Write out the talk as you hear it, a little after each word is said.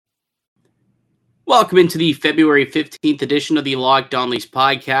Welcome into the February 15th edition of the Locked On Leafs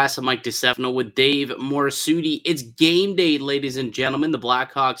podcast. I'm Mike DeStefano with Dave Morassutti. It's game day, ladies and gentlemen. The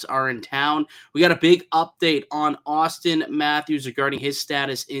Blackhawks are in town. We got a big update on Auston Matthews regarding his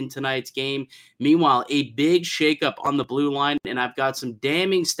status in tonight's game. Meanwhile, a big shakeup on the blue line, and I've got some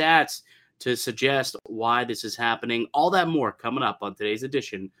damning stats to suggest why this is happening. All that more coming up on today's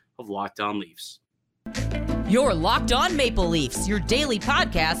edition of Locked On Leafs. You're Locked On Maple Leafs, your daily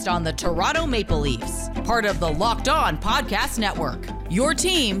podcast on the Toronto Maple Leafs. Part of the Locked On Podcast Network, your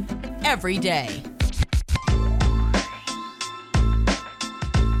team every day.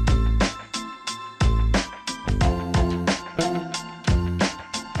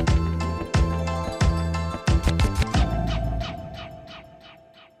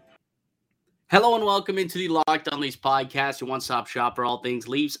 Hello and welcome into the Locked On Leafs podcast, your one-stop shop for all things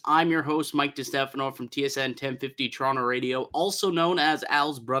Leafs. I'm your host, Mike DeStefano from TSN 1050 Toronto Radio, also known as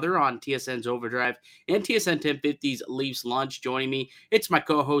Al's brother on TSN's Overdrive and TSN 1050's Leafs Lunch. Joining me, it's my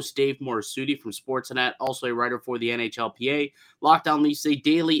co-host Dave Morassutti from Sportsnet, also a writer for the NHLPA. Locked On Leafs, a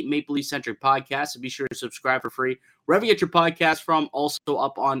daily Maple Leaf-centric podcast, so be sure to subscribe for free wherever you get your podcast from. Also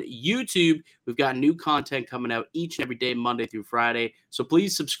up on YouTube, we've got new content coming out each and every day, Monday through Friday, so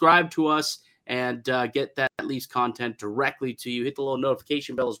please subscribe to us and get that Leafs content directly to you. Hit the little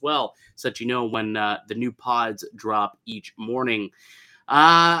notification bell as well so that you know when the new pods drop each morning.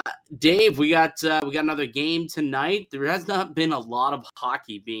 Dave, we got another game tonight. There has not been a lot of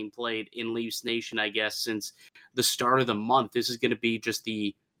hockey being played in Leafs Nation, I guess, since the start of the month. This is going to be just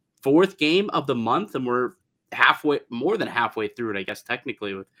the fourth game of the month, and we're more than halfway through it, I guess,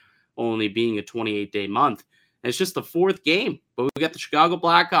 technically, with only being a 28-day month. It's just the fourth game, but we got the Chicago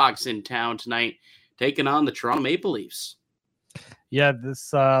Blackhawks in town tonight taking on the Toronto Maple Leafs. Yeah,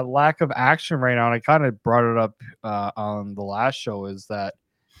 this lack of action right now, and I kind of brought it up on the last show, is that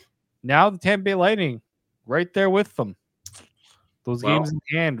now the Tampa Bay Lightning right there with them. Those games in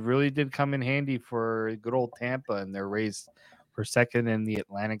hand really did come in handy for good old Tampa and their race for second in the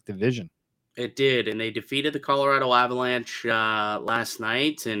Atlantic Division. It did, and they defeated the Colorado Avalanche last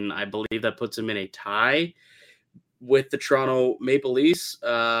night, and I believe that puts them in a tie with the Toronto Maple Leafs,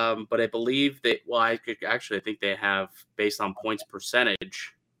 but I believe that, I think they have, based on points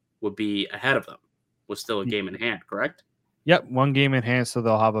percentage, would be ahead of them with still a game in hand, correct? Yep, one game in hand, so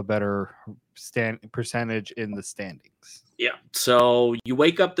they'll have a better percentage in the standings. Yeah, so you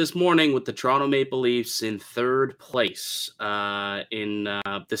wake up this morning with the Toronto Maple Leafs in third place in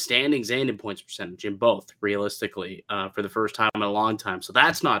the standings and in points percentage, in both, realistically, for the first time in a long time, so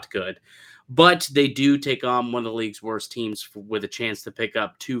that's not good. But they do take on one of the league's worst teams with a chance to pick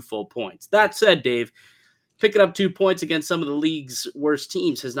up 2 full points. That said, Dave, picking up 2 points against some of the league's worst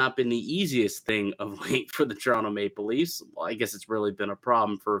teams has not been the easiest thing of late for the Toronto Maple Leafs. Well, I guess it's really been a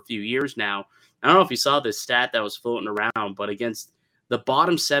problem for a few years now. I don't know if you saw this stat that was floating around, but against the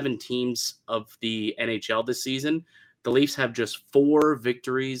bottom 7 teams of the NHL this season, the Leafs have just 4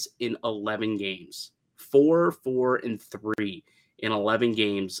 victories in 11 games. 4-4-3. In 11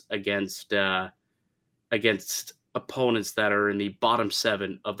 games against opponents that are in the bottom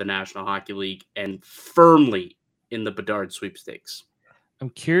 7 of the National Hockey League and firmly in the Bedard sweepstakes.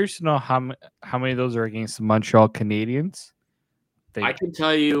 I'm curious to know how many of those are against the Montreal Canadiens. I can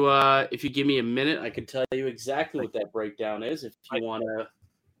tell you, if you give me a minute, I can tell you exactly what that breakdown is. If you want to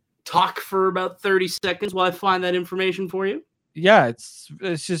talk for about 30 seconds while I find that information for you. Yeah,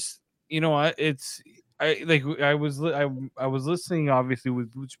 it's just, you know what, I was listening, obviously,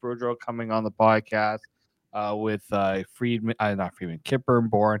 with Boots Brodro coming on the podcast with Kipper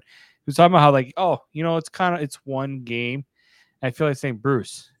and Bourne. He was talking about how, it's one game. I feel like saying,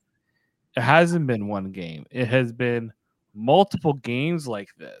 Bruce, it hasn't been one game. It has been multiple games like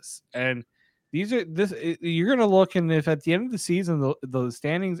this. And you're going to look, and if at the end of the season, the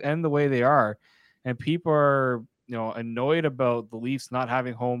standings end the way they are, and people are, annoyed about the Leafs not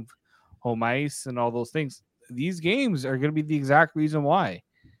having home ice and all those things, these games are going to be the exact reason why,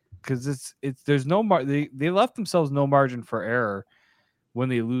 because there's no they left themselves no margin for error when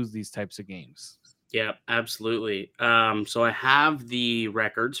they lose these types of games. Yeah, absolutely. So I have the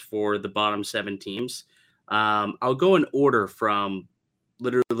records for the bottom 7 teams. I'll go in order from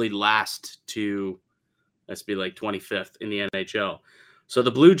literally last to, let's be like 25th in the NHL. So the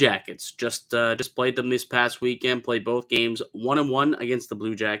Blue Jackets just played them this past weekend, played both games, 1-1 against the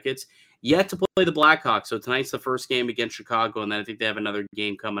Blue Jackets. Yet to play the Blackhawks. So tonight's the first game against Chicago, and then I think they have another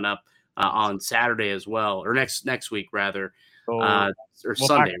game coming up on Saturday as well, or next week rather,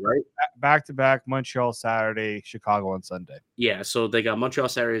 Sunday, right? Back to back, Montreal Saturday, Chicago on Sunday. Yeah, so they got Montreal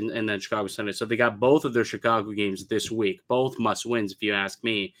Saturday and then Chicago Sunday. So they got both of their Chicago games this week, both must wins if you ask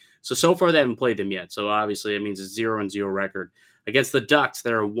me. So far they haven't played them yet. So obviously it means a 0-0 record. Against the Ducks,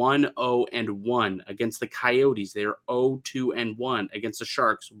 they're 1-0-1. Against the Coyotes, they're 0-2-1. Against the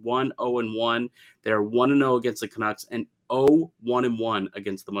Sharks, 1-0-1. They're 1-0 against the Canucks and 0-1-1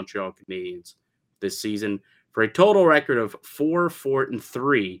 against the Montreal Canadiens this season, for a total record of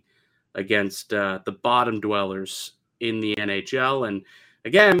 4-4-3 against the bottom dwellers in the NHL. And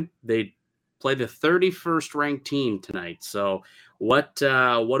again, they play the 31st ranked team tonight. So what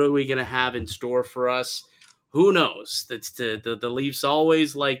are we going to have in store for us? Who knows? That's the Leafs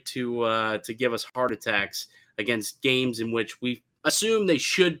always like to give us heart attacks against games in which we assume they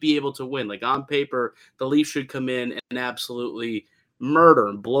should be able to win. Like on paper, the Leafs should come in and absolutely murder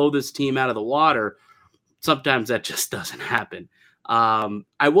and blow this team out of the water. Sometimes that just doesn't happen.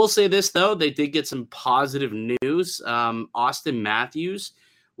 I will say this, though. They did get some positive news. Austin Matthews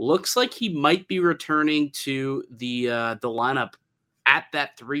looks like he might be returning to the lineup at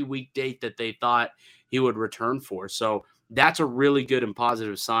that 3-week date that they thought he would return for. So that's a really good and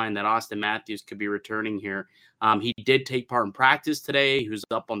positive sign that Austin Matthews could be returning here. He did take part in practice today. He was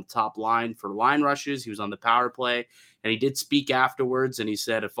up on the top line for line rushes. He was on the power play, and he did speak afterwards, and he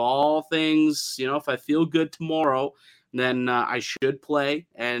said, if all things, if I feel good tomorrow, then I should play,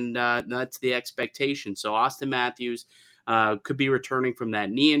 and that's the expectation. So Austin Matthews could be returning from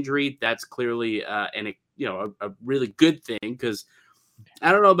that knee injury. That's clearly a really good thing, because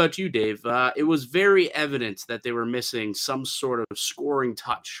I don't know about you, Dave. It was very evident that they were missing some sort of scoring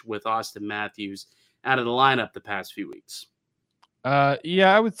touch with Austin Matthews out of the lineup the past few weeks.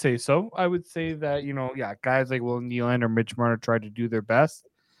 Yeah, I would say so. I would say that, guys like Will Nylander or Mitch Marner tried to do their best.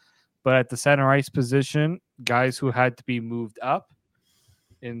 But at the center ice position, guys who had to be moved up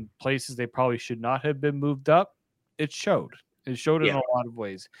in places they probably should not have been moved up, it showed. It showed in a lot of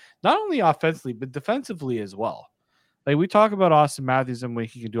ways. Not only offensively, but defensively as well. Like, we talk about Austin Matthews and what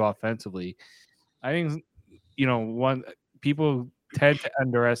he can do offensively. I think, people tend to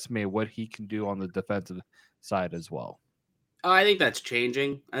underestimate what he can do on the defensive side as well. I think that's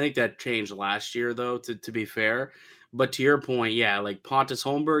changing. I think that changed last year, though, to be fair. But to your point, like Pontus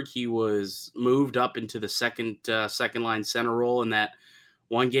Holmberg, he was moved up into the second line center role in that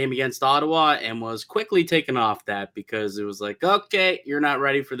one game against Ottawa and was quickly taken off that, because it was like, okay, you're not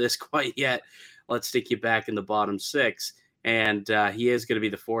ready for this quite yet. Let's stick you back in the bottom six. And he is going to be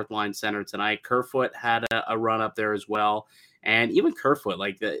the fourth line center tonight. Kerfoot had a run up there as well. And even Kerfoot,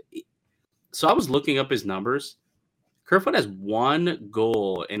 so I was looking up his numbers. Kerfoot has one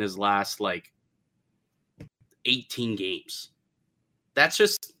goal in his last 18 games. That's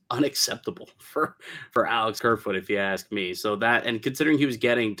just unacceptable for Alex Kerfoot, if you ask me. So that, and considering he was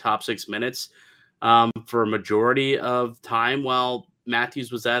getting top 6 minutes for a majority of time while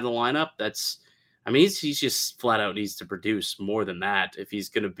Matthews was out of the lineup, he's just flat out needs to produce more than that if he's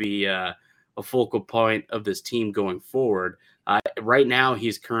going to be a focal point of this team going forward. Right now,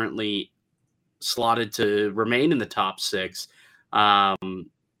 he's currently slotted to remain in the top 6.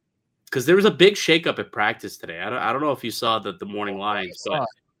 Because there was a big shakeup at practice today. I don't know if you saw the morning lines, but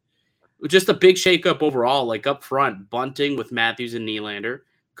just a big shakeup overall. Like up front, Bunting with Matthews and Nylander,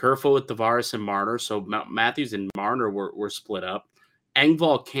 Kerfoot with Tavares and Marner. So Matthews and Marner were split up.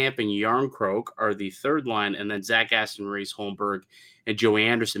 Engvall, Camp, and Yarncroke are the third line, and then Zach Aston, Reese Holmberg, and Joey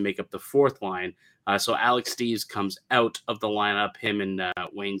Anderson make up the fourth line. So Alex Steeves comes out of the lineup. Him and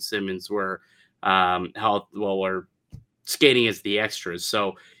Wayne Simmons were skating as the extras.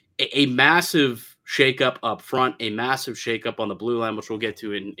 So a massive shakeup up front, a massive shakeup on the blue line, which we'll get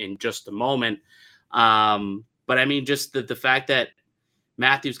to in just a moment. But just the fact that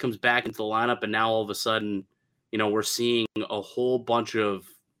Matthews comes back into the lineup, and now all of a sudden, we're seeing a whole bunch of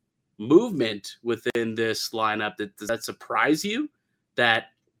movement within this lineup. Does that surprise you that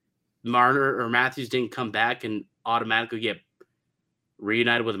Marner or Matthews didn't come back and automatically get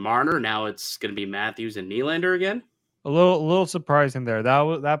reunited with Marner? Now it's going to be Matthews and Nylander again. A little surprising there.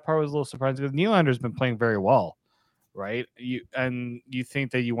 That part was a little surprising, because Nylander's been playing very well, right? You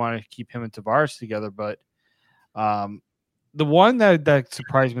think that you want to keep him and Tavares together, but the one that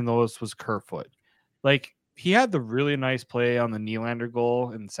surprised me the most was Kerfoot. Like, he had the really nice play on the Nylander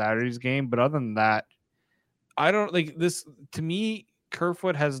goal in Saturday's game, but other than that, I don't like this. To me,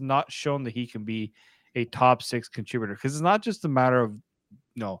 Kerfoot has not shown that he can be a top 6 contributor, because it's not just a matter of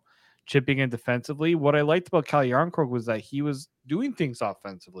chipping in defensively. What I liked about Calle Jarnkrok was that he was doing things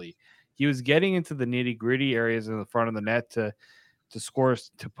offensively. He was getting into the nitty-gritty areas in the front of the net to score,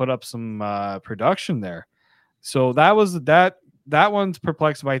 to put up some production there. So that one's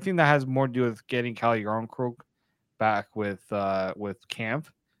perplexing, but I think that has more to do with getting Calle Jarnkrok back with camp,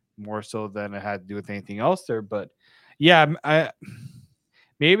 more so than it had to do with anything else there. But yeah,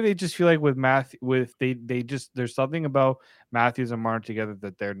 maybe they just feel like with there's something about Matthews and Marner together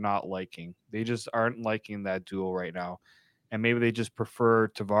that they're not liking. They just aren't liking that duo right now. And maybe they just prefer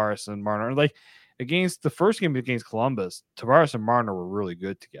Tavares and Marner. Like against the first game against Columbus, Tavares and Marner were really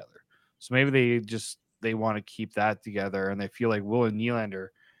good together. So maybe they want to keep that together, and they feel like William Nylander,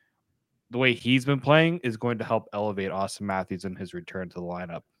 the way he's been playing, is going to help elevate Austin Matthews in his return to the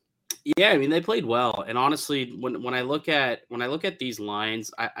lineup. Yeah, I mean they played well, and honestly, when I look at these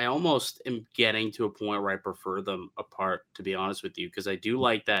lines, I almost am getting to a point where I prefer them apart, to be honest with you, because I do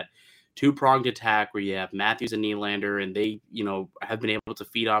like that two-pronged attack where you have Matthews and Nylander, and they have been able to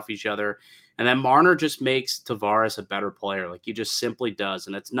feed off each other, and then Marner just makes Tavares a better player, like he just simply does,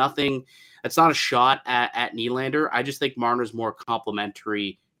 and it's not a shot at Nylander. I just think Marner's more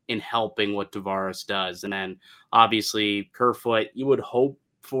complementary in helping what Tavares does, and then obviously Kerfoot, you would hope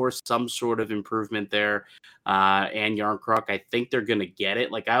for some sort of improvement there. And Järnkrok, I think they're going to get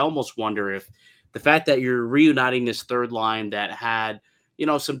it. Like, I almost wonder if the fact that you're reuniting this third line that had,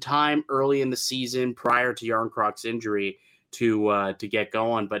 some time early in the season prior to Järnkrok's injury to get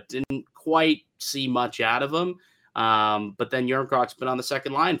going, but didn't quite see much out of him. But then Järnkrok's been on the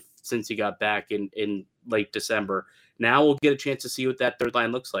second line since he got back in late December. Now we'll get a chance to see what that third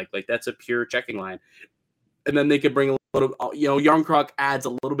line looks like. Like, that's a pure checking line. And then they could bring a little, Järnkrok adds a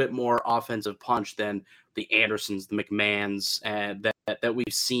little bit more offensive punch than the Andersons, the McMahons, and that we've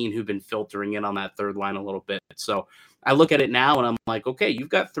seen who've been filtering in on that third line a little bit. So I look at it now and I'm like, okay, you've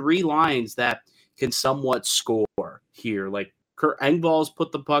got three lines that can somewhat score here. Like Kurt Engvall's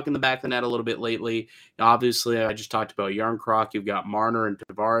put the puck in the back of the net a little bit lately. Now, obviously, I just talked about Järnkrok. You've got Marner and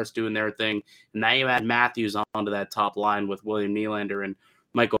Tavares doing their thing. And now you add Matthews onto that top line with William Nylander and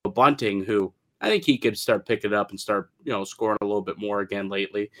Michael Bunting, who I think he could start picking it up and start, scoring a little bit more again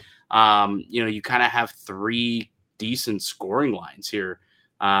lately. You kind of have three decent scoring lines here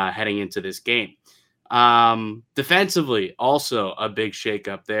heading into this game. Defensively, also a big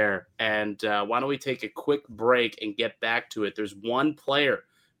shakeup there. And why don't we take a quick break and get back to it? There's one player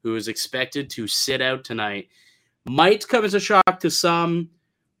who is expected to sit out tonight. Might come as a shock to some,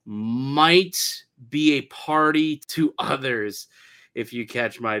 might be a party to others, if you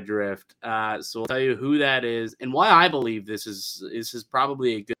catch my drift. So I'll tell you who that is and why I believe this is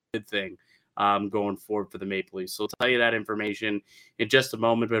probably a good thing going forward for the Maple Leafs. So I'll tell you that information in just a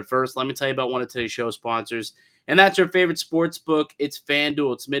moment. But first, let me tell you about one of today's show sponsors, and that's your favorite sports book. It's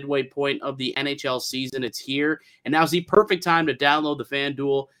FanDuel. It's midway point of the NHL season. It's here, and now's the perfect time to download the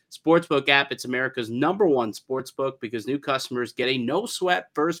FanDuel Sportsbook app. It's America's #1 sportsbook because new customers get a no-sweat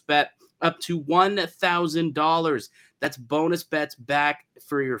first bet up to $1,000. That's bonus bets back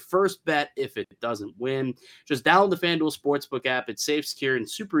for your first bet if it doesn't win. Just download the FanDuel Sportsbook app. It's safe, secure, and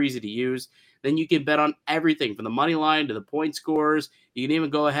super easy to use. Then you can bet on everything from the money line to the point scores. You can even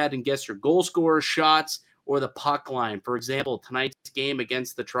go ahead and guess your goal scorer shots or the puck line. For example, tonight's game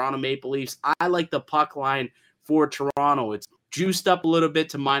against the Toronto Maple Leafs, I like the puck line for Toronto. It's juiced up a little bit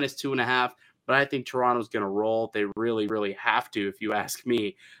to -2.5. But I think Toronto's going to roll. They really, really have to, if you ask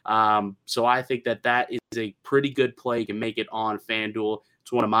me. So I think that is a pretty good play. You can make it on FanDuel.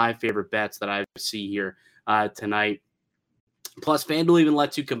 It's one of my favorite bets that I see here tonight. Plus, FanDuel even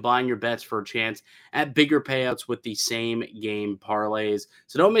lets you combine your bets for a chance at bigger payouts with the same game parlays.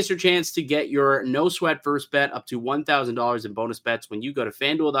 So don't miss your chance to get your no-sweat first bet up to $1,000 in bonus bets when you go to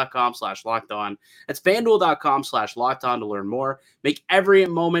FanDuel.com/LockedOn. That's FanDuel.com/LockedOn to learn more. Make every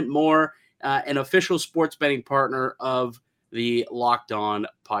moment more. An official sports betting partner of the Locked On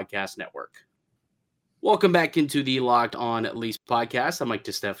Podcast Network. Welcome back into the Locked On Leafs podcast. I'm Mike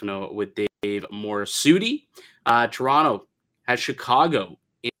DiStefano with Dave Morassutti. Toronto has Chicago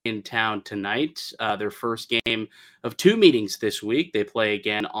in town tonight. Their first game of two meetings this week. They play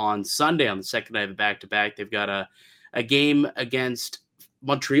again on Sunday on the second night of back-to-back. They've got a game against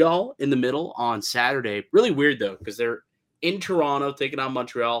Montreal in the middle on Saturday. Really weird, though, because they're in Toronto taking on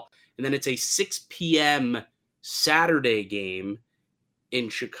Montreal. And then it's a 6 p.m. Saturday game in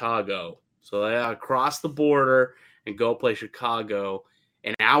Chicago. So they gotta cross the border and go play Chicago.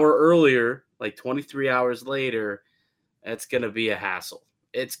 An hour earlier, like 23 hours later, it's going to be a hassle.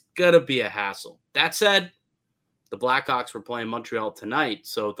 It's going to be a hassle. That said, the Blackhawks were playing Montreal tonight,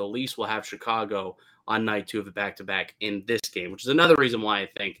 so the Leafs will have Chicago on night 2 of the back-to-back in this game, which is another reason why I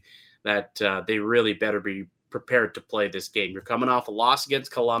think that they really better be prepared to play this game. You're coming off a loss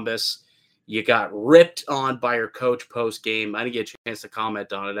against Columbus. You got ripped on by your coach post-game. I didn't get a chance to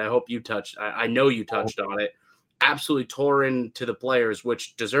comment on it. I hope you touched. I know you touched on it. Absolutely tore into the players,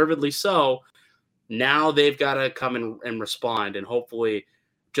 which deservedly so. Now they've got to come and respond and hopefully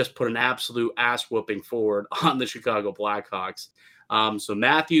just put an absolute ass whooping forward on the Chicago Blackhawks. So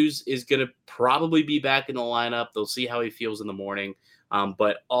Matthews is going to probably be back in the lineup. They'll see how he feels in the morning.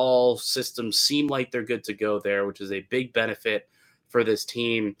 But all systems seem like they're good to go there, which is a big benefit for this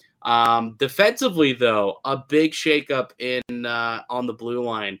team. Defensively, though, a big shakeup in on the blue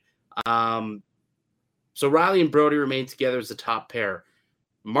line. So Riley and Brody remain together as the top pair.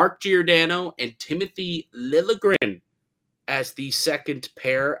 Mark Giordano and Timothy Liljegren as the second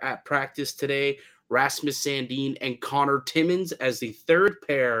pair at practice today. Rasmus Sandin and Connor Timmins as the third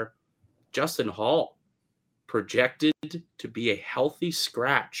pair. Justin Hall projected to be a healthy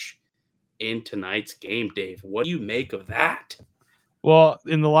scratch in tonight's game. Dave, what do you make of that? Well,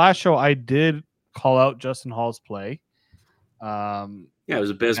 in the last show, I did call out Justin Hall's play. Yeah, it was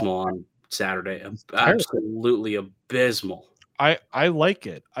abysmal on Saturday. Absolutely abysmal. I like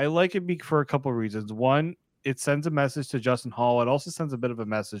it. I like it for a couple of reasons. One, it sends a message to Justin Hall. It also sends a bit of a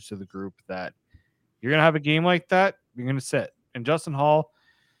message to the group that you're going to have a game like that, you're going to sit. And Justin Hall,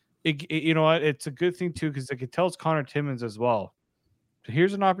 you know what? It's a good thing, too, because it tells Connor Timmins as well. So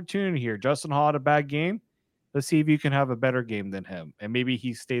here's an opportunity here. Justin Hall had a bad game. Let's see if you can have a better game than him. And maybe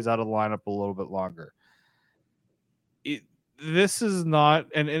he stays out of the lineup a little bit longer. This is not,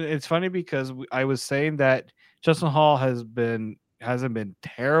 and it's funny because I was saying that Justin Hall hasn't been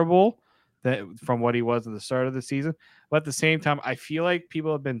terrible from what he was at the start of the season. But at the same time, I feel like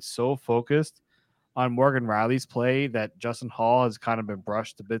people have been so focused on Morgan Riley's play that Justin Hall has kind of been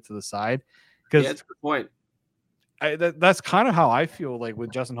brushed a bit to the side. Because that's a good point. That's kind of how I feel like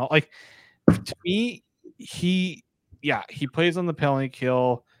with Justin Hall. Like, to me, he plays on the penalty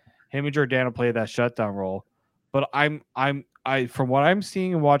kill. Him and Giordano play that shutdown role. But I from what I'm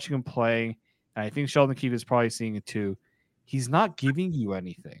seeing and watching him play, and I think Sheldon Keefe is probably seeing it too, he's not giving you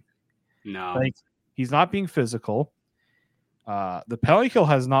anything. No. Like, he's not being physical. The penalty kill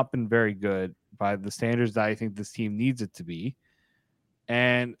has not been very good by the standards that I think this team needs it to be.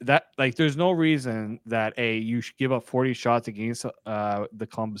 And that, like, there's no reason that you should give up 40 shots against the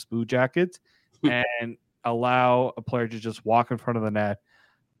Columbus Blue Jackets and allow a player to just walk in front of the net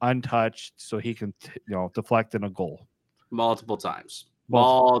untouched so he can deflect in a goal multiple times.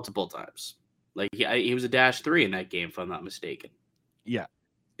 Like he was a -3 in that game, if I'm not mistaken. Yeah.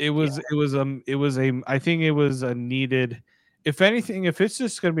 I think it was a needed, if anything, if it's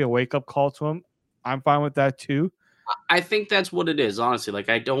just going to be a wake-up call to him, I'm fine with that too. I think that's what it is, honestly. Like,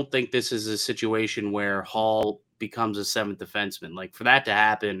 I don't think this is a situation where Hall becomes a seventh defenseman. Like, for that to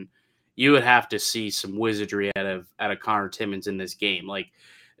happen, you would have to see some wizardry out of Connor Timmins in this game. Like,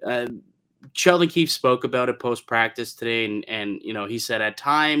 Sheldon Keefe spoke about it post-practice today, and he said at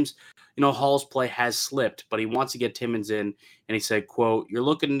times, Hall's play has slipped, but he wants to get Timmins in, and he said, quote, "You're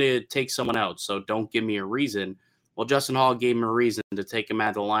looking to take someone out, so don't give me a reason." Well, Justin Hall gave him a reason to take him out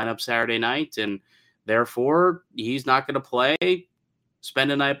of the lineup Saturday night, and therefore he's not going to play,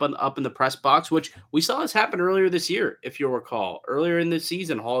 spend a night up in the press box, which we saw this happen earlier this year, if you'll recall. Earlier in the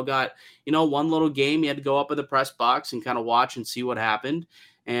season, Hall got, one little game. He had to go up in the press box and kind of watch and see what happened.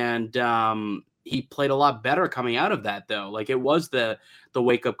 And he played a lot better coming out of that, though. Like, it was the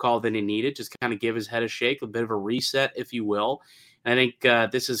wake-up call that he needed, just kind of give his head a shake, a bit of a reset, if you will. And I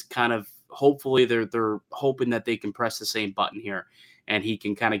think this is kind of, hopefully they're hoping that they can press the same button here and he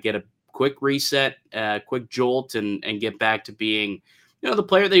can kind of get a quick reset, quick jolt, and get back to being, the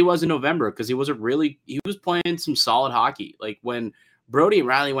player that he was in November, because he was playing some solid hockey. Like, when Brody and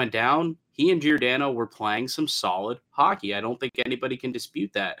Riley went down, he and Giordano were playing some solid hockey. I don't think anybody can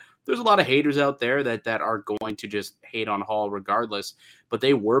dispute that. There's a lot of haters out there that are going to just hate on Hall regardless, but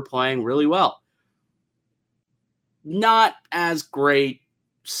they were playing really well. Not as great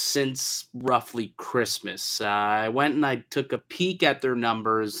since roughly Christmas. I went and I took a peek at their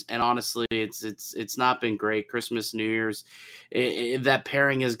numbers, and honestly, it's not been great. Christmas, New Year's, that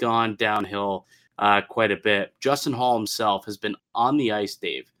pairing has gone downhill quite a bit. Justin Hall himself has been on the ice,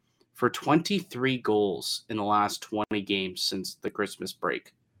 Dave, for 23 goals in the last 20 games since the Christmas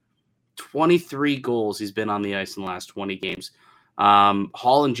break. 23 goals he's been on the ice in the last 20 games.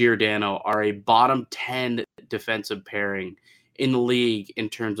 Hall and Giordano are a bottom 10 defensive pairing in the league in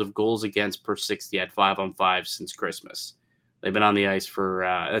terms of goals against per 60 at 5-on-5 since Christmas. They've been on the ice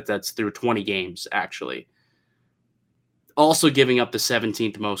for, that's through 20 games, actually. Also giving up the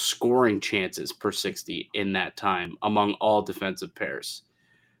 17th most scoring chances per 60 in that time among all defensive pairs.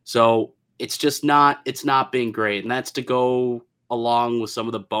 So it's not been great. And that's to go along with some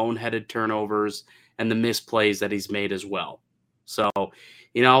of the boneheaded turnovers and the misplays that he's made as well. So,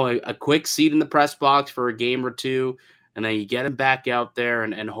 a quick seat in the press box for a game or two, and then you get him back out there,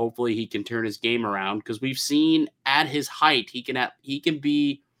 and hopefully he can turn his game around, because we've seen at his height he can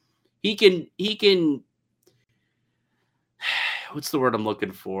what's the word I'm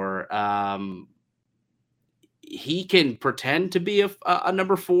looking for? He can pretend to be a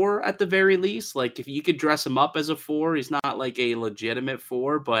number 4 at the very least. Like if you could dress him up as a 4, he's not like a legitimate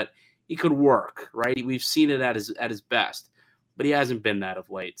 4, but he could work, right? We've seen it at his best, but he hasn't been that of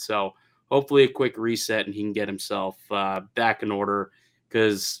late. So hopefully a quick reset and he can get himself back in order.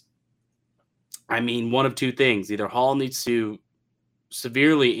 Because I mean, one of two things: either Hall needs to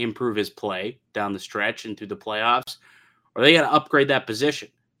severely improve his play down the stretch into the playoffs, or they got to upgrade that position.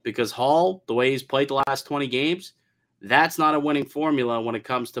 Because Hall, the way he's played the last 20 games, that's not a winning formula when it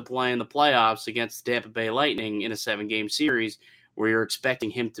comes to playing the playoffs against the Tampa Bay Lightning in a 7-game series where you're expecting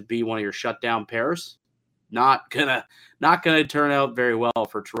him to be one of your shutdown pairs. Not gonna turn out very well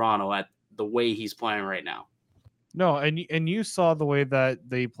for Toronto at the way he's playing right now. No, and you saw the way that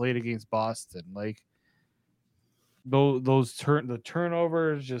they played against Boston, like the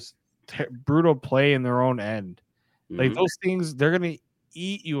turnovers, just brutal play in their own end. Like those things, they're gonna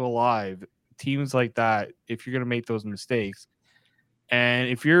eat you alive. Teams like that, if you're gonna make those mistakes, and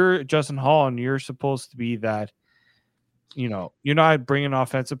if you're Justin Hall and you're supposed to be that, you're not bringing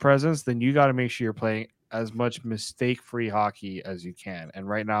offensive presence, then you got to make sure you're playing as much mistake-free hockey as you can. And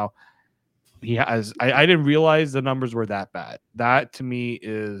right now, he has. I didn't realize the numbers were that bad. That to me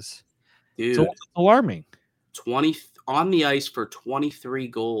is alarming. 20 on the ice for 23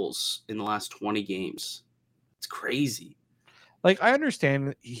 goals in the last 20 games. It's crazy. Like, I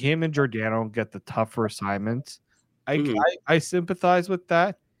understand him and Giordano get the tougher assignments. I sympathize with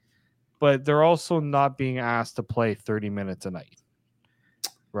that, but they're also not being asked to play 30 minutes a night,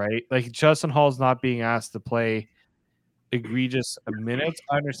 right? Like, Justin Hall's not being asked to play egregious minutes.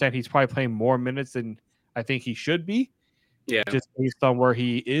 I understand he's probably playing more minutes than I think he should be, just based on where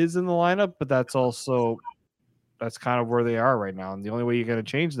he is in the lineup, but that's kind of where they are right now. And the only way you're going to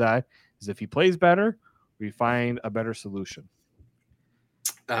change that is if he plays better, we find a better solution.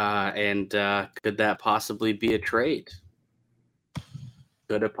 Could that possibly be a trade?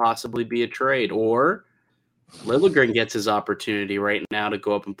 Could it possibly be a trade? Or Liljegren gets his opportunity right now to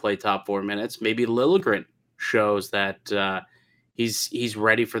go up and play top 4 minutes. Maybe Liljegren shows that he's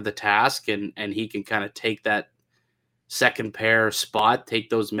ready for the task and he can kind of take that second pair spot, take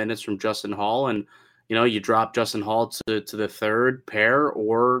those minutes from Justin Hall, and you drop Justin Hall to the third pair,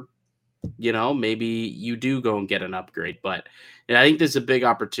 or maybe you do go and get an upgrade. But I think there's a big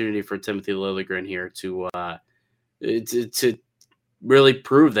opportunity for Timothy Liljegren here to really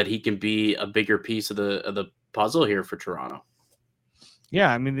prove that he can be a bigger piece of the puzzle here for Toronto.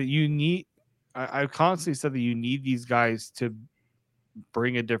 Yeah, I mean that you need. I've constantly said that you need these guys to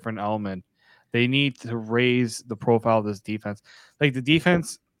bring a different element. They need to raise the profile of this defense. Like the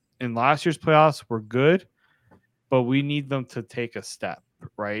defense in last year's playoffs were good, but we need them to take a step,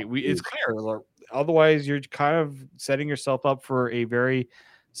 right? It's clear. Otherwise, you're kind of setting yourself up for a very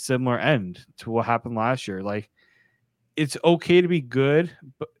similar end to what happened last year. Like, it's okay to be good,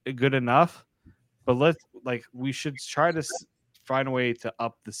 but good enough, but we should try to find a way to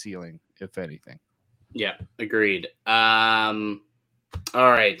up the ceiling, if anything. Yeah, agreed. All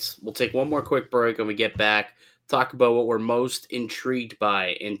right, we'll take one more quick break when we get back. Talk about what we're most intrigued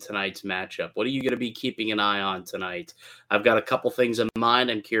by in tonight's matchup. What are you going to be keeping an eye on tonight? I've got a couple things in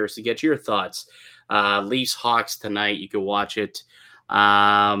mind. I'm curious to get your thoughts. Leafs Hawks tonight. You can watch it.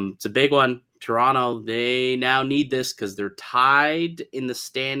 It's a big one. Toronto, they now need this because they're tied in the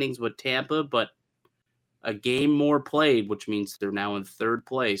standings with Tampa, but a game more played, which means they're now in third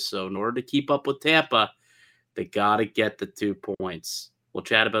place. So in order to keep up with Tampa, they got to get the 2 points. We'll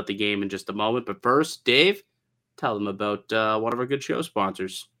chat about the game in just a moment. But first, Dave, tell them about one of our good show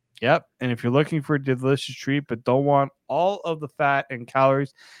sponsors. Yep. And if you're looking for a delicious treat but don't want all of the fat and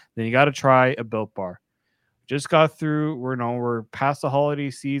calories, then you got to try a Built Bar. Just got through. We're past the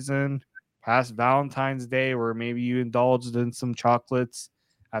holiday season, past Valentine's Day, where maybe you indulged in some chocolates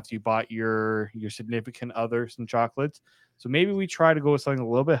after you bought your significant other some chocolates. So maybe we try to go with something a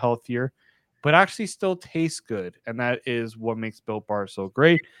little bit healthier, but actually still tastes good. And that is what makes Built Bar so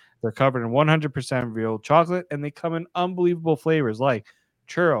great. They're covered in 100% real chocolate, and they come in unbelievable flavors like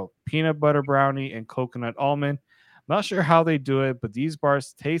churro, peanut butter brownie, and coconut almond. I'm not sure how they do it, but these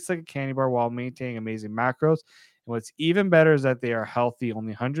bars taste like a candy bar while maintaining amazing macros. And what's even better is that they are healthy,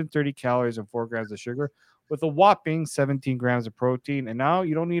 only 130 calories and 4 grams of sugar, with a whopping 17 grams of protein. And now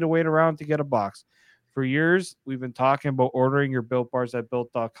you don't need to wait around to get a box. For years, we've been talking about ordering your Built Bars at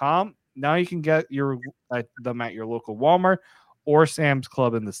Built.com. Now you can get them at your local Walmart or Sam's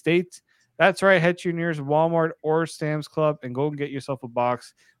Club in the States. That's right. Head to your nearest Walmart or Sam's Club and go and get yourself a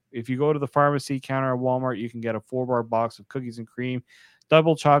box. If you go to the pharmacy counter at Walmart, you can get a 4-bar box of cookies and cream,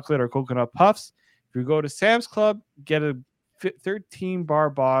 double chocolate or coconut puffs. If you go to Sam's Club, get a 13 bar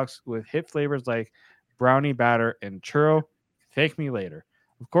box with hit flavors like brownie batter and churro. Thank me later.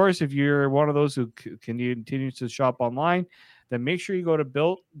 Of course, if you're one of those who continues to shop online, then make sure you go to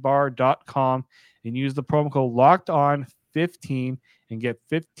builtbar.com and use the promo code LOCKEDON15 and get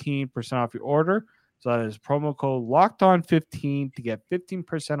 15% off your order. So that is promo code LOCKEDON15 to get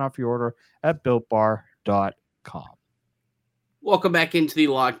 15% off your order at builtbar.com. Welcome back into the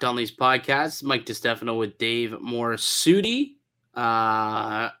Locked On Leafs podcast. Mike DiStefano with Dave Morassutti.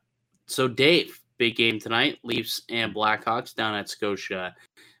 So Dave, big game tonight. Leafs and Blackhawks down at Scotia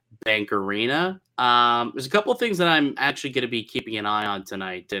Bank Arena. There's a couple of things that I'm actually going to be keeping an eye on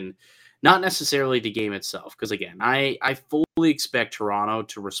tonight, and not necessarily the game itself, because again, I fully expect Toronto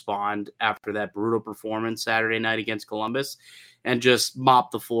to respond after that brutal performance Saturday night against Columbus and just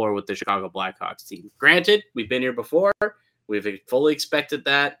mop the floor with the Chicago Blackhawks team. Granted, we've been here before. We've fully expected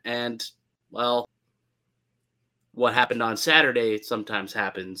that, and, well, what happened on Saturday sometimes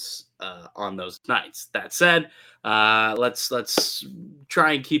happens on those nights. That said, let's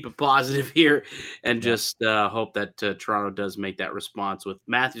try and keep it positive here and just hope that Toronto does make that response with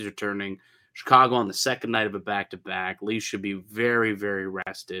Matthews returning. Chicago on the second night of a back-to-back. Leafs should be very, very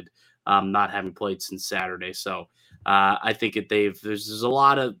rested, not having played since Saturday. So I think there's a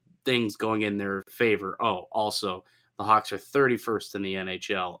lot of things going in their favor. Oh, also, the Hawks are 31st in the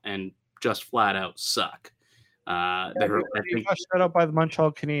NHL and just flat out suck. They got shut out by the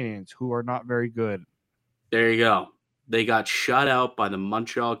Montreal Canadiens, who are not very good. There you go. They got shut out by the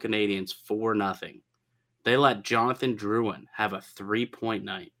Montreal Canadiens 4-0. They let Jonathan Drouin have a 3-point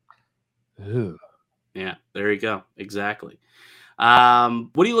night. Ooh. Yeah, there you go. Exactly. What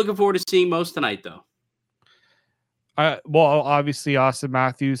are you looking forward to seeing most tonight, though? Well, obviously, Austin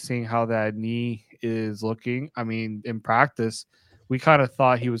Matthews, seeing how that knee is looking. I mean, in practice, we kind of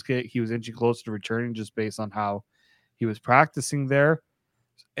thought he was inching closer to returning just based on how he was practicing there.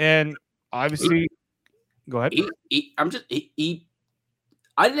 And obviously, go ahead.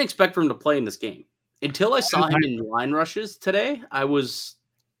 I didn't expect for him to play in this game until I saw him in line rushes today. I was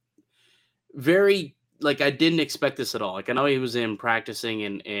very I didn't expect this at all. Like, I know he was practicing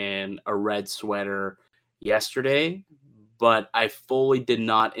in a red sweater yesterday, but I fully did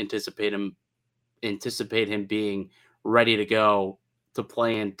not anticipate him being ready to go to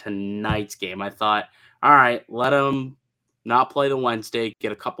play in tonight's game. I thought, all right, let him not play the Wednesday,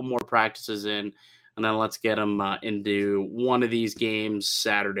 get a couple more practices in, and then let's get him into one of these games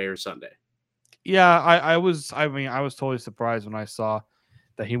Saturday or Sunday. Yeah, I was totally surprised when I saw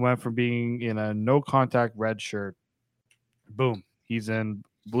that he went from being in a no contact red shirt, boom, he's in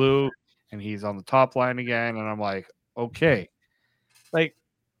blue and he's on the top line again. And I'm like, okay, like,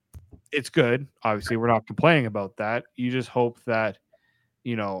 it's good. Obviously, we're not complaining about that. You just hope that,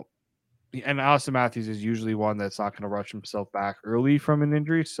 and Austin Matthews is usually one that's not going to rush himself back early from an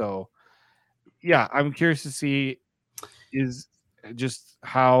injury. So, yeah, I'm curious to see if there's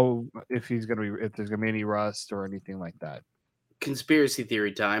going to be any rust or anything like that. Conspiracy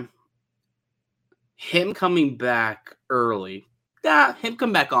theory time. Him coming back early. Him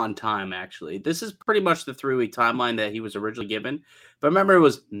come back on time, actually. This is pretty much the 3-week timeline that he was originally given. But remember, it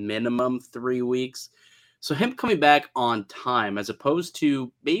was minimum 3 weeks. So him coming back on time, as opposed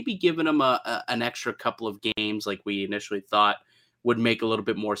to maybe giving him an extra couple of games like we initially thought would make a little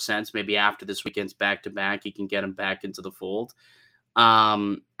bit more sense. Maybe after this weekend's back-to-back, he can get him back into the fold.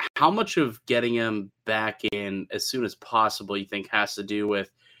 How much of getting him back in as soon as possible you think has to do with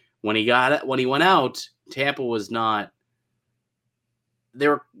when he went out, Tampa was not...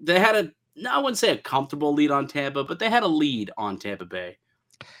 They had I wouldn't say a comfortable lead on Tampa, but they had a lead on Tampa Bay.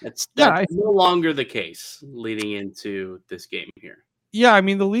 That's no longer the case leading into this game here. Yeah, I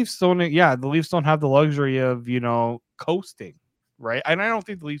mean, the Leafs don't have the luxury of, coasting, right? And I don't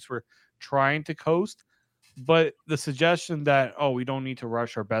think the Leafs were trying to coast, but the suggestion that, we don't need to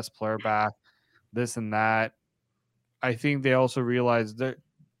rush our best player back, this and that, I think they also realized that,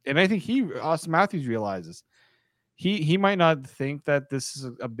 and I think Austin Matthews realizes he might not think that this is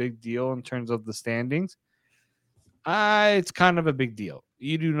a big deal in terms of the standings. It's kind of a big deal.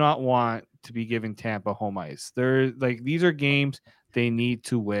 You do not want to be giving Tampa home ice. These are games they need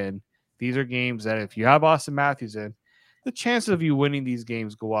to win. These are games that if you have Austin Matthews in, the chances of you winning these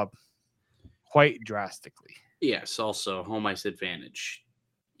games go up quite drastically. Yes, also home ice advantage.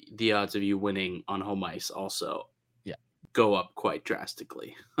 The odds of you winning on home ice also go up quite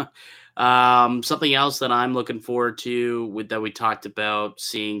drastically. Something else that I'm looking forward to that we talked about,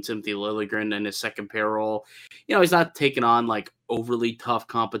 seeing Timothy Liljegren in his second pair role. He's not taking on overly tough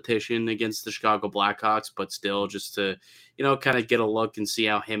competition against the Chicago Blackhawks, but still just to, kind of get a look and see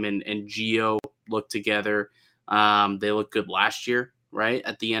how him and Gio look together. They looked good last year, right,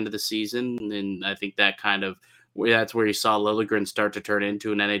 at the end of the season. And I think that's where you saw Liljegren start to turn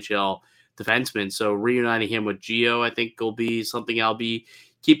into an NHL defenseman. So reuniting him with Gio, I think, will be something I'll be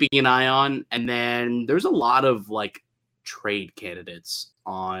keeping an eye on. And then there's a lot of like trade candidates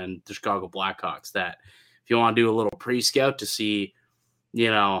on the Chicago Blackhawks that if you want to do a little pre-scout to see,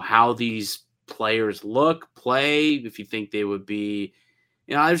 how these players play, if you think they would be,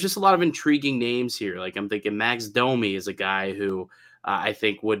 there's just a lot of intriguing names here. Like I'm thinking Max Domi is a guy who I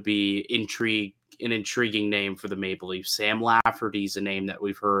think would be an intriguing name for the Maple Leafs. Sam Lafferty's a name that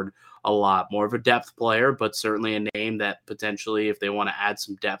we've heard a lot. More of a depth player, but certainly a name that potentially, if they want to add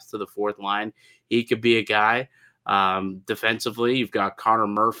some depth to the fourth line, he could be a guy. Defensively, you've got Connor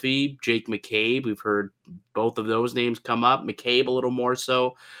Murphy, Jake McCabe. We've heard both of those names come up. McCabe a little more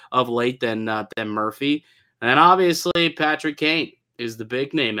so of late than Murphy. And then obviously Patrick Kane is the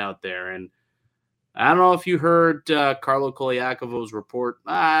big name out there. And I don't know if you heard Carlo Koliakovo's report.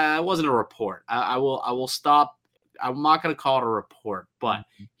 It wasn't a report. I will stop. I'm not going to call it a report, but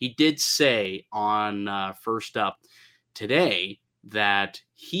he did say on First Up today that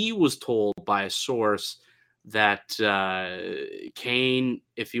he was told by a source that Kane,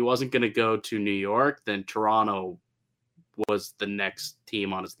 if he wasn't going to go to New York, then Toronto was the next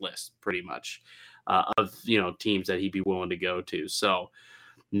team on his list, pretty much, of teams that he'd be willing to go to. So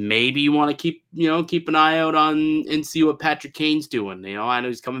maybe you want to keep an eye out on and see what Patrick Kane's doing. I know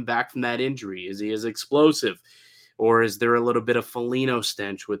he's coming back from that injury. Is he as explosive, or is there a little bit of Foligno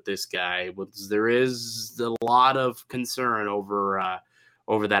stench with this guy? There is a lot of concern over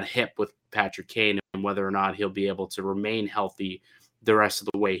that hip with Patrick Kane and whether or not he'll be able to remain healthy the rest of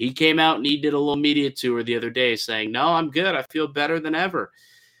the way. He came out and he did a little media tour the other day saying, "No, I'm good. I feel better than ever."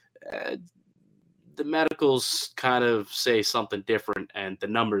 The medicals kind of say something different, and the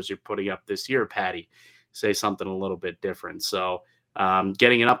numbers you're putting up this year, Patty, say something a little bit different. So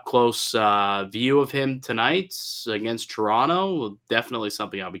getting an up-close view of him tonight against Toronto, definitely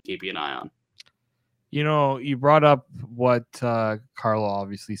something I'll be keeping an eye on. You brought up what Carlo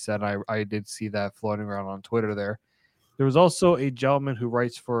obviously said. I did see that floating around on Twitter there. There was also a gentleman who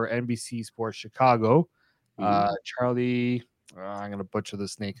writes for NBC Sports Chicago, Charlie. I'm going to butcher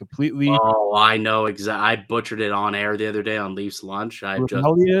this name completely. Oh, I know exactly. I butchered it on air the other day on Leafs Lunch.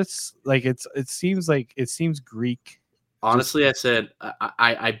 It seems Greek. Honestly, I said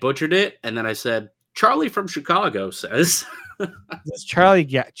I butchered it, and then I said Charlie from Chicago says. This Charlie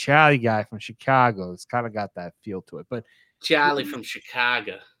guy from Chicago. It's kind of got that feel to it, but Charlie from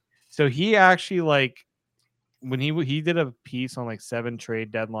Chicago. So he actually when he did a piece on 7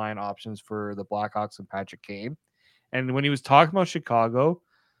 trade deadline options for the Blackhawks and Patrick Kane, and when he was talking about Chicago,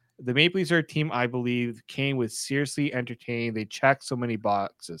 the Maple Leafs are a team I believe Kane would seriously entertain. They check so many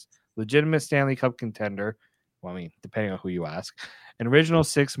boxes: legitimate Stanley Cup contender. Well, I mean, depending on who you ask, an original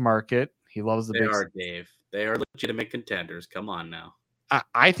 6 market. He loves the big. Dave. They are legitimate contenders. Come on now.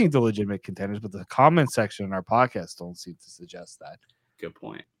 I think they're legitimate contenders, but the comment section in our podcast don't seem to suggest that. Good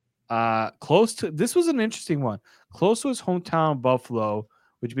point. This was an interesting one. Close to his hometown, Buffalo,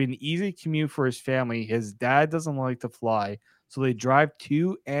 which would be an easy commute for his family. His dad doesn't like to fly, so they drive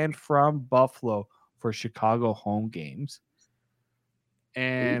to and from Buffalo for Chicago home games.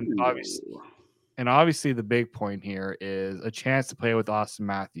 And obviously the big point here is a chance to play with Austin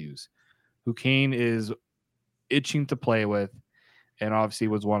Matthews, who Kane is itching to play with, and obviously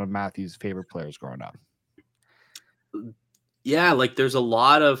was one of Matthews' favorite players growing up. Yeah, there's a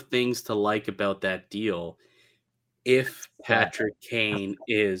lot of things to like about that deal. If Patrick Kane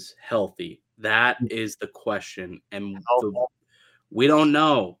is healthy, that is the question. And we don't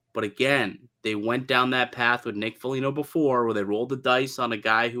know. But again, they went down that path with Nick Foligno before, where they rolled the dice on a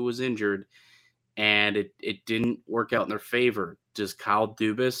guy who was injured, and it didn't work out in their favor. Does Kyle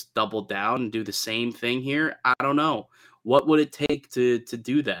Dubas double down and do the same thing here? I don't know. What would it take to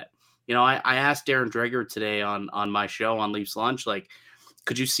do that? I asked Darren Dreger today on my show on Leafs Lunch,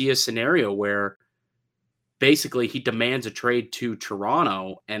 could you see a scenario where basically he demands a trade to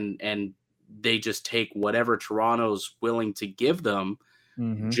Toronto and they just take whatever Toronto's willing to give them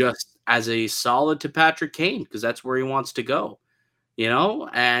just as a solid to Patrick Kane, because that's where he wants to go.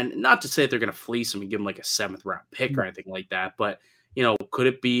 And not to say they're going to fleece him and give him a 7th round pick or anything like that, but could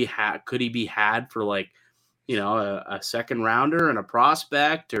he be had for a 2nd rounder and a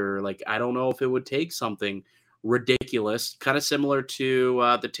prospect, or I don't know if it would take something ridiculous, kind of similar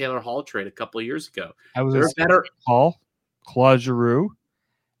to the Taylor Hall trade a couple of years ago. They're better. Hall, Claude Giroux,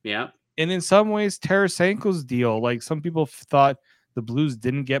 yeah, and in some ways Tarasenko's deal. Some people thought the Blues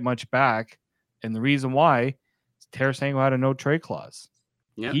didn't get much back, and the reason why. Tarasenko had a no trade clause.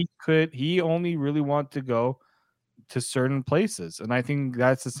 Yeah. He only really wanted to go to certain places. And I think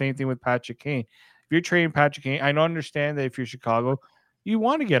that's the same thing with Patrick Kane. If you're trading Patrick Kane, I don't understand that if you're Chicago, you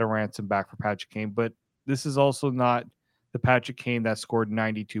want to get a ransom back for Patrick Kane, but this is also not the Patrick Kane that scored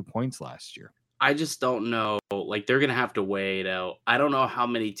 92 points last year. I just don't know. Like, they're going to have to weigh it out. I don't know how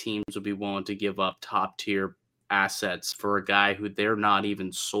many teams would be willing to give up top tier assets for a guy who they're not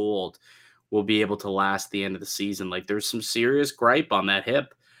even sold will be able to last the end of the season. Like, there's some serious gripe on that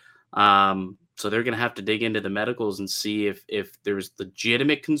hip. So they're going to have to dig into the medicals and see if there's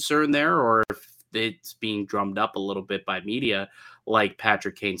legitimate concern there or if it's being drummed up a little bit by media, like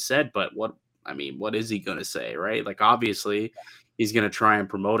Patrick Kane said. But what is he going to say, right? Like, obviously he's going to try and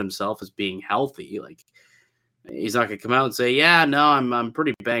promote himself as being healthy. Like, he's not going to come out and say, yeah, no, I'm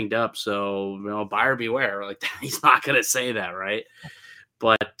pretty banged up, so, buyer beware. Like, he's not going to say that, right?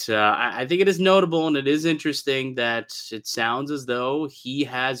 But I think it is notable and it is interesting that it sounds as though he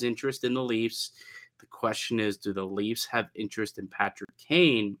has interest in the Leafs. The question is, do the Leafs have interest in Patrick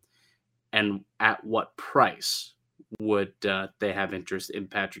Kane, and at what price would they have interest in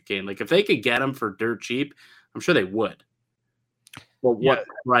Patrick Kane? Like, if they could get him for dirt cheap, I'm sure they would. But what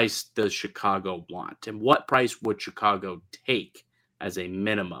price does Chicago want? And what price would Chicago take as a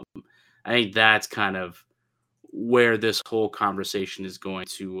minimum? I think that's kind of where this whole conversation is going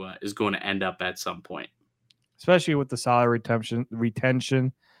to end up at some point. Especially with the salary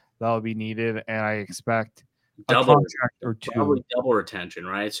retention that will be needed, and I expect double contract or two. Probably double retention,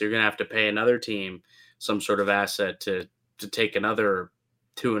 right? So you're going to have to pay another team some sort of asset to take another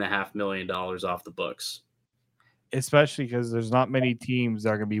 $2.5 million off the books. Especially because there's not many teams that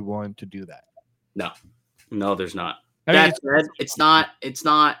are going to be willing to do that. No, there's not. That said, it's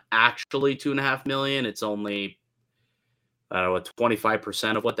not actually $2.5 million. It's only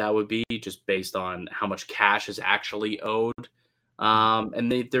 25% of what that would be, just based on how much cash is actually owed.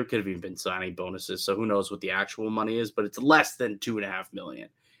 And there could have even been signing bonuses, so who knows what the actual money is, but it's less than $2.5 million.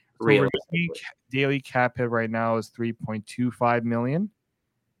 Realistically, daily cap hit right now is $3.25 million.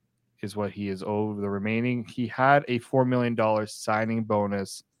 Is what he is owed. The remaining, he had a $4 million signing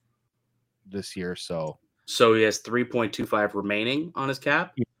bonus this year, so he has 3.25 remaining on his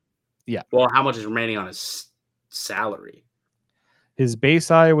cap. Yeah. Well, how much is remaining on his salary? His base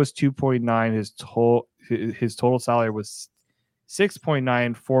salary was 2.9. His total salary was 6.9.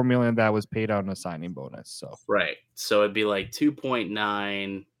 $4 million that was paid out in a signing bonus. So right. So it'd be like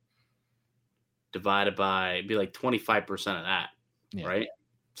 2.9 divided by, it'd be like 25% of that, right?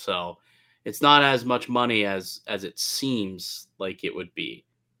 So it's not as much money as it seems like it would be,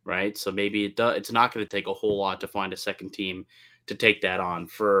 right? So maybe it's not going to take a whole lot to find a second team to take that on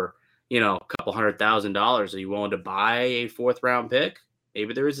for, a couple $100,000. Are you willing to buy a 4th round pick?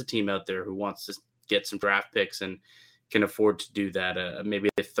 Maybe there is a team out there who wants to get some draft picks and can afford to do that. Maybe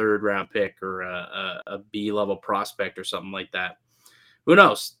a 3rd round pick or a B level prospect or something like that. Who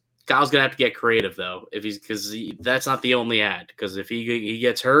knows? Kyle's gonna have to get creative though, because that's not the only ad. Because if he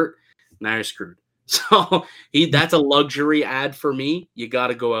gets hurt, now you're screwed. So that's a luxury ad for me. You got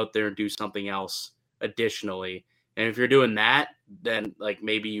to go out there and do something else additionally. And if you're doing that, then like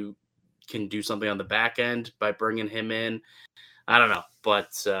maybe you can do something on the back end by bringing him in. I don't know,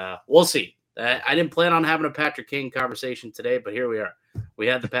 but we'll see. I didn't plan on having a Patrick Kane conversation today, but here we are. We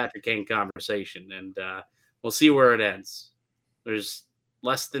had the Patrick Kane conversation, and we'll see where it ends. There's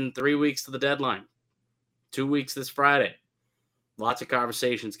less than 3 weeks to the deadline. 2 weeks this Friday. Lots of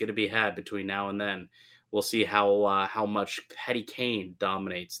conversations going to be had between now and then. We'll see how much Petty Kane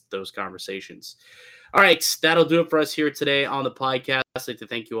dominates those conversations. All right, that'll do it for us here today on the podcast. I'd like to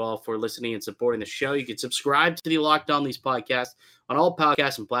thank you all for listening and supporting the show. You can subscribe to the Locked On Leafs podcast on all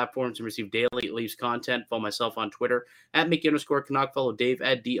podcasts and platforms and receive daily Leafs content. Follow myself on Twitter at Mickey_Canuck. Follow Dave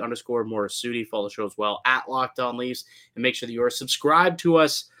at D_Morisuti. Follow the show as well at Locked On Leafs. And make sure that you are subscribed to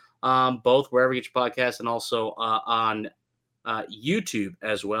us both wherever you get your podcasts and also on YouTube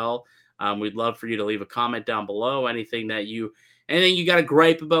as well. We'd love for you to leave a comment down below. Anything you got to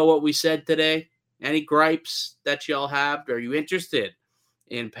gripe about what we said today? Any gripes that y'all have? Are you interested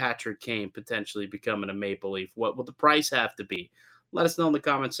in Patrick Kane potentially becoming a Maple Leaf? What will the price have to be? Let us know in the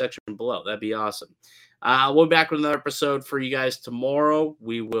comment section below. That'd be awesome. We'll be back with another episode for you guys tomorrow.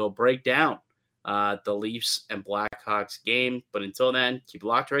 We will break down the Leafs and Blackhawks game. But until then, keep it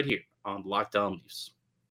locked right here on Locked On Leafs.